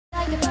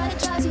it, but it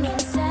drives you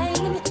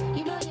insane.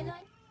 You know you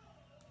like.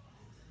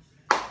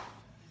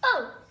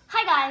 Oh,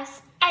 hi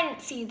guys. I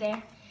didn't see you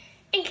there.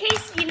 In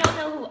case you don't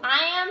know who I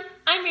am,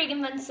 I'm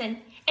Reagan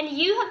Munson, and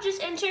you have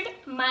just entered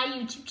my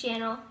YouTube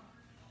channel.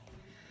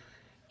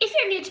 If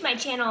you're new to my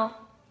channel,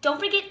 don't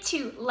forget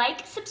to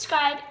like,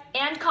 subscribe,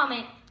 and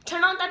comment.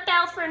 Turn on that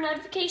bell for a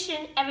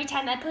notification every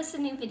time I post a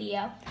new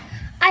video.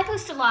 I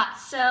post a lot,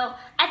 so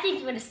I think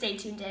you want to stay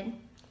tuned in.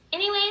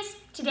 Anyways,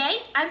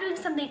 today I'm doing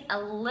something a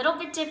little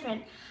bit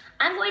different.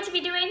 I'm going to be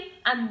doing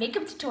a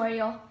makeup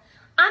tutorial.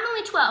 I'm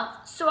only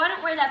 12, so I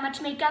don't wear that much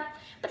makeup,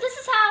 but this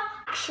is how,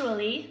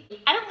 actually,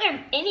 I don't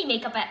wear any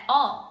makeup at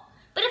all.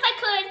 But if I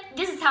could,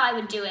 this is how I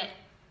would do it.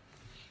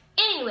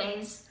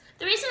 Anyways,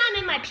 the reason I'm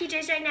in my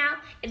PJs right now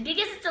is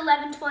because it's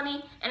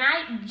 11:20 and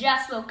I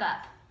just woke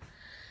up.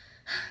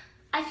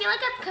 I feel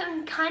like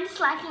I'm kind of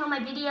slacking on my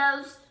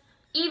videos,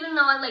 even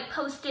though I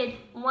posted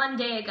one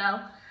day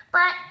ago.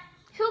 But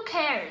who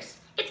cares?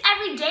 It's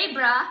every day,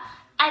 bruh,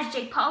 as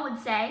Jake Paul would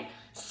say.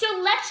 So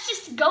let's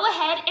just go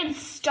ahead and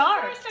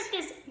start. Before I start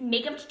this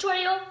makeup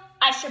tutorial,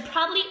 I should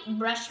probably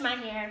brush my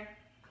hair.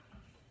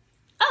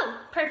 Oh,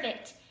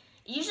 perfect.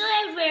 Usually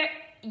I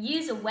would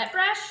use a wet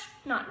brush,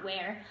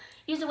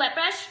 use a wet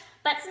brush,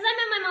 but since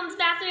I'm in my mom's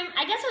bathroom,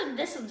 I guess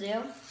this will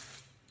do.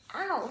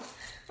 Ow,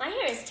 my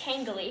hair is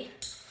tangly.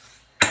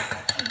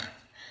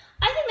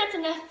 I think that's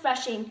enough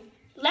brushing.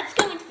 Let's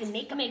go into the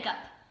makeup.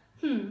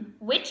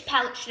 Which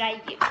palette should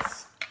I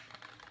use?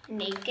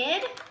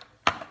 Naked,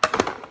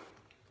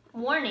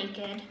 More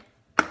Naked,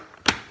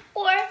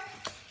 or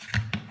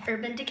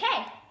Urban Decay?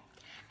 I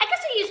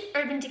guess I'll use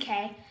Urban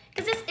Decay,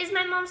 because this is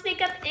my mom's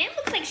makeup, and it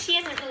looks like she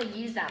hasn't really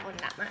used that one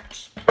that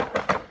much.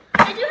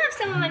 I do have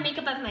some of my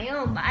makeup of my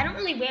own, but I don't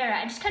really wear it.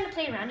 I just kind of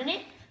play around in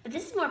it, but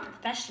this is more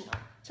professional,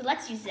 so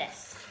let's use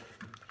this.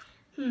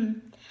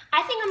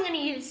 I think I'm going to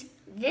use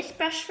this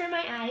brush for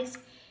my eyes,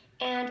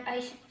 and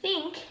I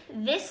think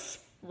this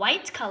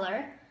white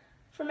color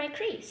for my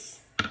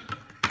crease.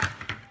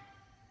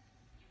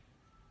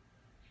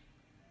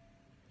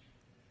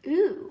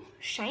 Ooh,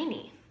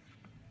 shiny.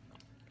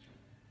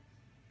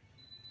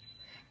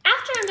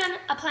 After I'm done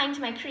applying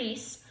to my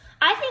crease,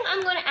 I think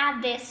I'm going to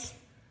add this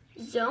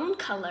zone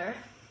color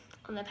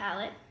on the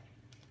palette.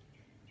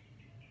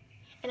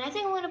 And I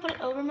think I'm going to put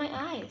it over my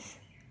eyes.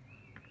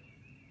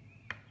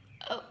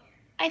 Oh,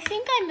 I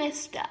think I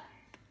messed up.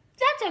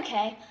 That's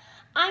okay.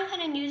 I'm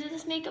kind of new to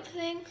this makeup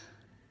thing.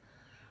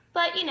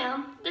 But, you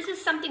know, this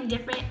is something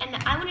different, and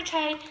I want to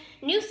try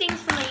new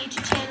things for my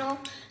YouTube channel.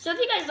 So if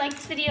you guys like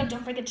this video,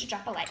 don't forget to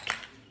drop a like.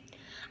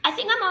 I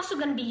think I'm also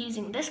going to be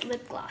using this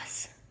lip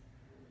gloss.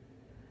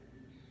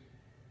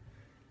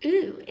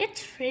 Ooh,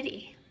 it's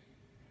pretty.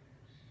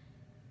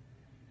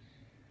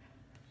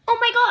 Oh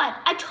my god,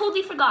 I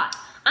totally forgot.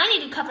 I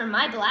need to cover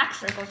my black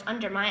circles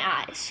under my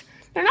eyes.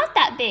 They're not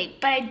that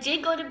big, but I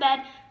did go to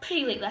bed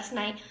pretty late last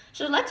night,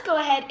 so let's go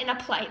ahead and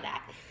apply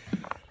that.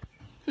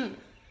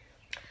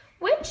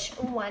 Which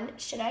one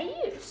should I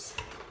use?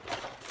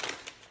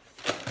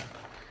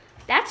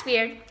 That's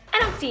weird. I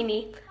don't see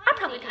any. I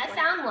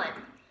found one.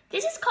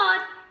 This is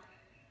called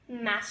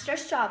Master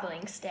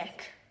Strobing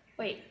Stick.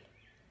 Wait,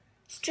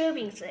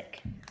 Strobing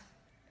Stick.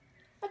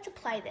 Let's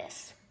apply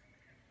this.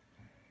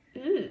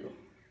 Ooh.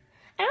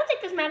 I don't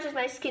think this matches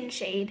my skin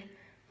shade,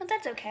 but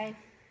that's okay.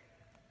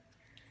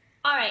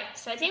 All right,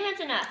 so I think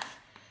that's enough.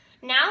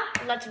 Now,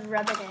 let's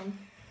rub it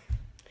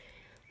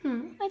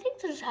in. I think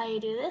this is how you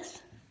do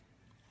this.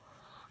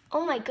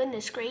 Oh my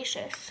goodness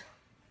gracious.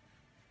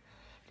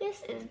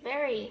 This is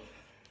very,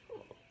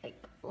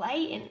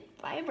 light and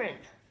vibrant.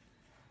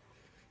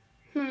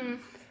 I'm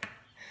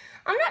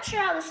not sure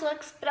how this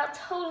looks, but I'll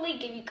totally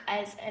give you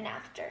guys an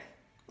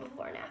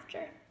before and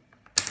after.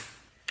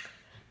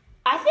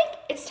 I think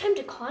it's time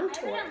to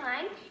contour. I read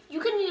online, you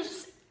can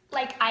use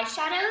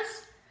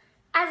eyeshadows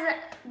as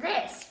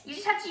this. You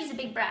just have to use a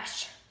big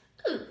brush.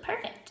 Ooh,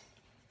 perfect.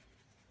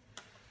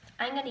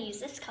 I'm gonna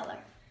use this color.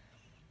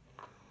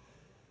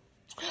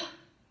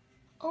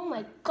 Oh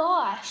my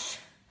gosh.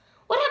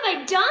 What have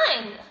I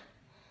done?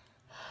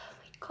 Oh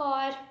my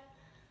god.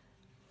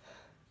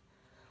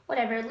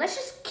 Whatever, let's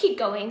just keep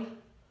going.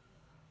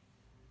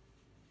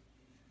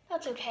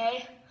 That's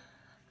okay.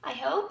 I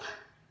hope.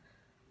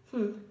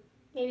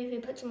 Maybe if we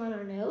put some on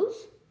our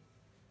nose?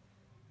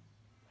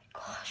 Oh my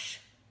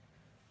gosh.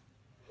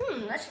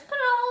 Let's just put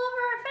it all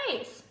over our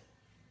face.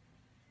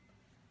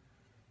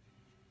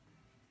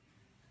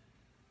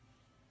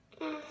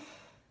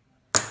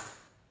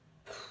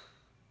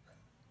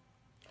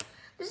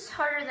 This is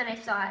harder than I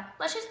thought.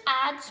 Let's just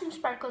add some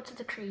sparkle to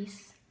the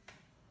crease.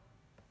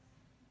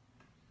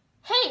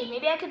 Hey,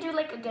 maybe I could do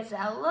a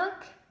gazelle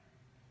look.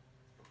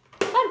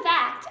 Fun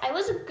fact, I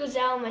was a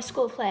gazelle in my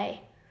school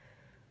play.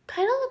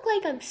 Kind of look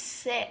like I'm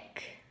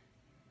sick.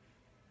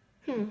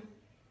 I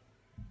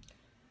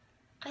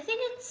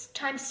think it's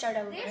time to start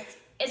over. This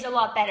is a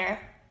lot better.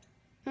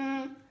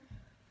 I'm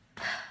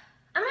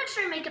not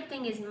sure makeup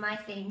thing is my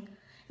thing.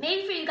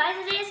 Maybe for you guys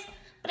it is,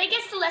 but I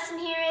guess the lesson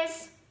here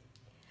is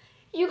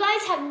you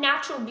guys have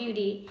natural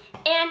beauty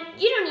and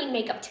you don't need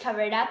makeup to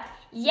cover it up.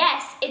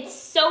 Yes, it's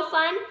so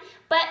fun,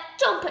 but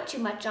don't put too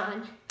much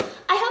on.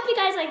 I hope you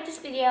guys liked this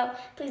video.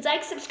 Please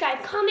like,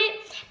 subscribe, comment.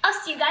 I'll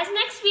see you guys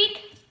next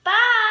week.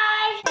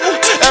 Bye!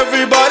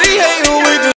 Everybody hate